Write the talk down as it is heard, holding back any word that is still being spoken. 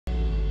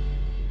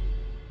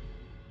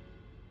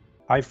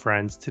Hi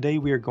friends, today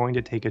we are going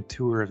to take a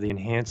tour of the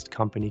enhanced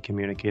Company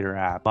Communicator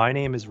app. My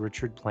name is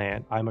Richard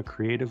Plant. I'm a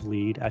creative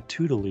lead at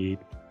Lead.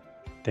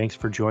 Thanks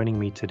for joining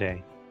me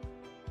today.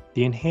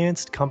 The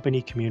enhanced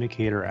Company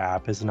Communicator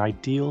app is an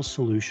ideal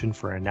solution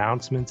for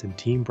announcements and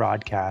team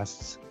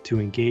broadcasts to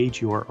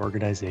engage your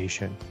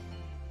organization.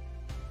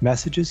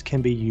 Messages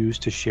can be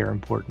used to share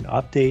important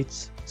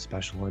updates,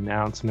 special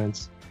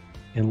announcements,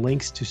 and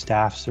links to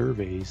staff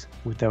surveys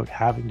without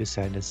having to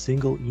send a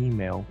single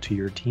email to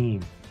your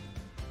team.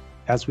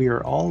 As we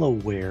are all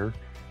aware,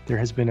 there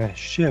has been a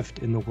shift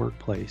in the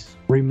workplace.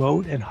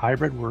 Remote and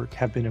hybrid work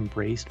have been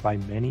embraced by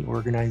many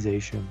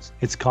organizations.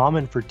 It's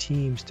common for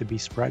teams to be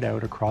spread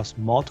out across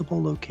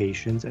multiple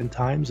locations and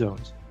time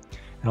zones.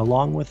 And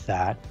along with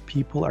that,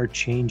 people are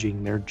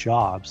changing their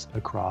jobs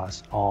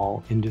across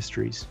all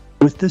industries.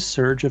 With this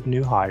surge of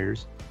new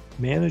hires,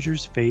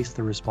 managers face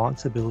the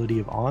responsibility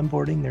of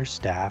onboarding their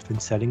staff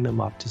and setting them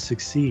up to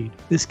succeed.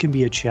 This can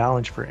be a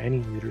challenge for any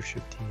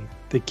leadership team.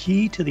 The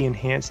key to the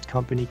enhanced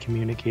Company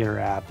Communicator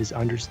app is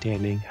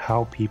understanding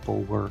how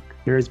people work.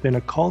 There has been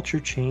a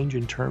culture change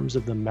in terms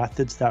of the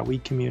methods that we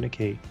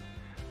communicate.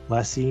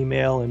 Less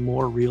email and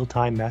more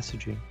real-time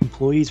messaging.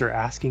 Employees are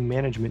asking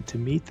management to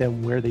meet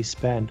them where they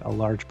spend a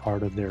large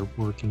part of their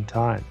working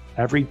time.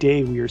 Every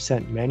day we are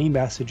sent many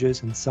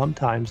messages, and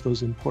sometimes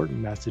those important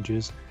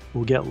messages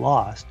will get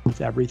lost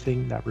with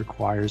everything that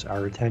requires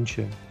our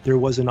attention. There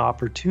was an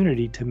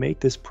opportunity to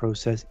make this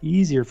process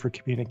easier for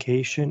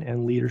communication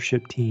and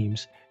leadership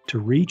teams to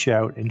reach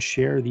out and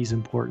share these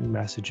important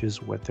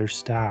messages with their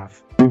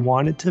staff. We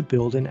wanted to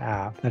build an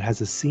app that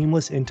has a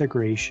seamless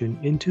integration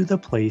into the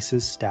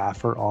places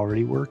staff are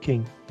already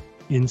working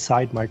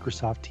inside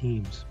Microsoft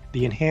Teams.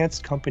 The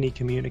enhanced Company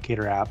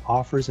Communicator app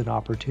offers an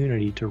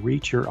opportunity to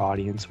reach your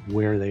audience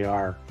where they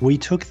are. We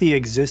took the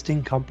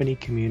existing Company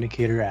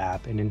Communicator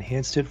app and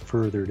enhanced it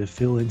further to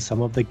fill in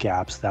some of the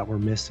gaps that were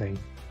missing.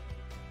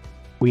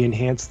 We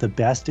enhanced the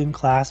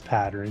best-in-class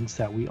patterns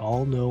that we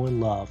all know and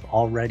love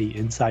already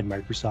inside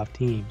Microsoft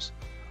Teams.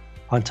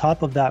 On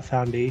top of that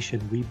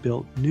foundation, we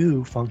built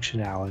new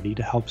functionality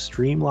to help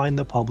streamline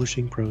the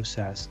publishing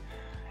process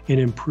and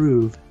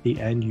improve the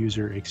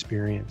end-user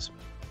experience.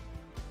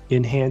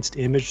 Enhanced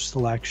image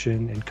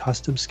selection and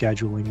custom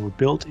scheduling were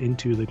built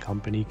into the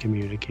Company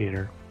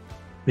Communicator,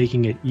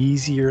 making it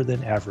easier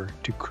than ever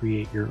to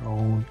create your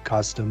own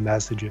custom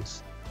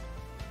messages.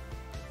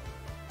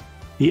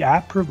 The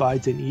app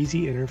provides an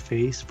easy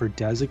interface for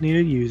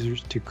designated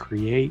users to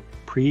create,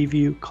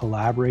 preview,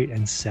 collaborate,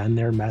 and send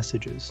their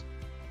messages.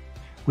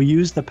 We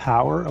use the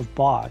power of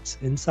bots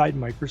inside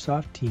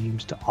Microsoft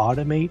Teams to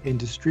automate and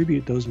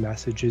distribute those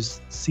messages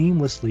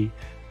seamlessly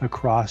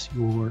across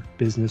your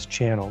business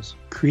channels.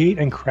 Create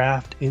and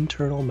craft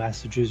internal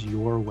messages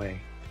your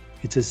way.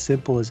 It's as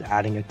simple as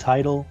adding a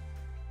title,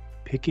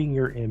 picking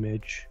your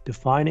image,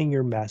 defining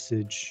your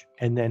message,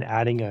 and then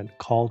adding a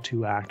call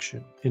to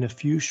action. In a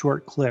few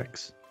short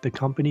clicks, the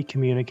Company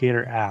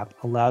Communicator app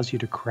allows you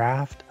to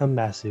craft a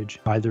message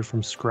either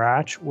from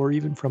scratch or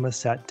even from a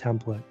set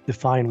template.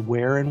 Define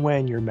where and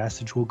when your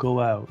message will go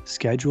out,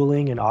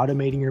 scheduling and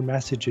automating your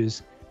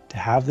messages to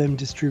have them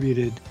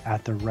distributed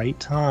at the right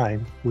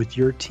time with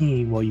your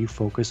team while you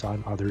focus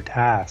on other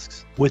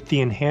tasks. With the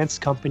enhanced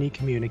Company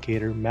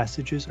Communicator,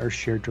 messages are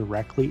shared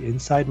directly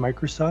inside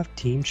Microsoft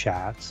Team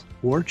chats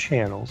or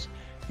channels,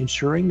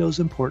 ensuring those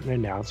important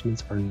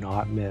announcements are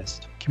not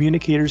missed.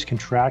 Communicators can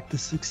track the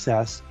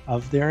success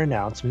of their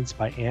announcements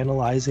by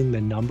analyzing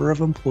the number of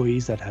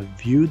employees that have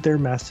viewed their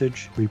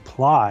message,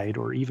 replied,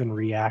 or even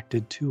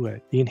reacted to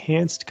it. The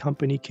enhanced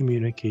Company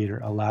Communicator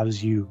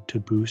allows you to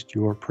boost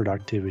your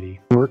productivity.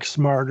 Work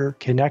smarter,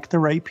 connect the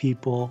right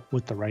people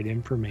with the right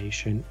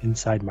information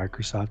inside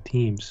Microsoft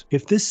Teams.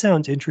 If this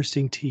sounds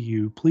interesting to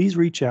you, please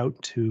reach out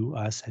to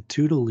us at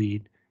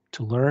Lead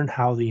to learn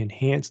how the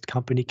enhanced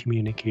Company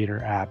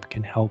Communicator app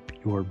can help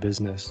your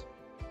business.